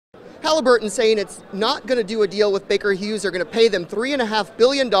Halliburton saying it's not going to do a deal with Baker Hughes. They're going to pay them $3.5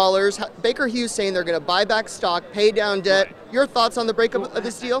 billion. Baker Hughes saying they're going to buy back stock, pay down debt. Right. Your thoughts on the breakup of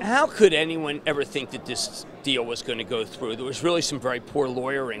this deal? How could anyone ever think that this deal was going to go through? There was really some very poor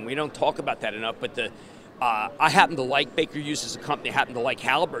lawyering. We don't talk about that enough, but I happen to like Baker Hughes as a company, I happen to like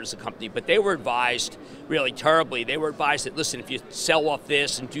Halliburton as a company, but they were advised really terribly. They were advised that, listen, if you sell off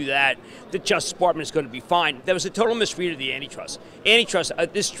this and do that, the Justice Department is going to be fine. That was a total misread of the antitrust.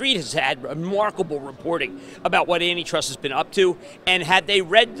 TheStreet has had remarkable reporting about what antitrust has been up to, and had they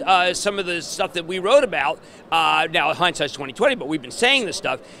read some of the stuff that we wrote about, now hindsight's 2020, but we've been saying this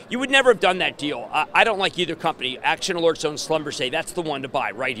stuff, you would never have done that deal. I don't like either company. Action Alert's own Schlumberger say that's the one to buy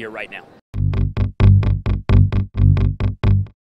right here, right now.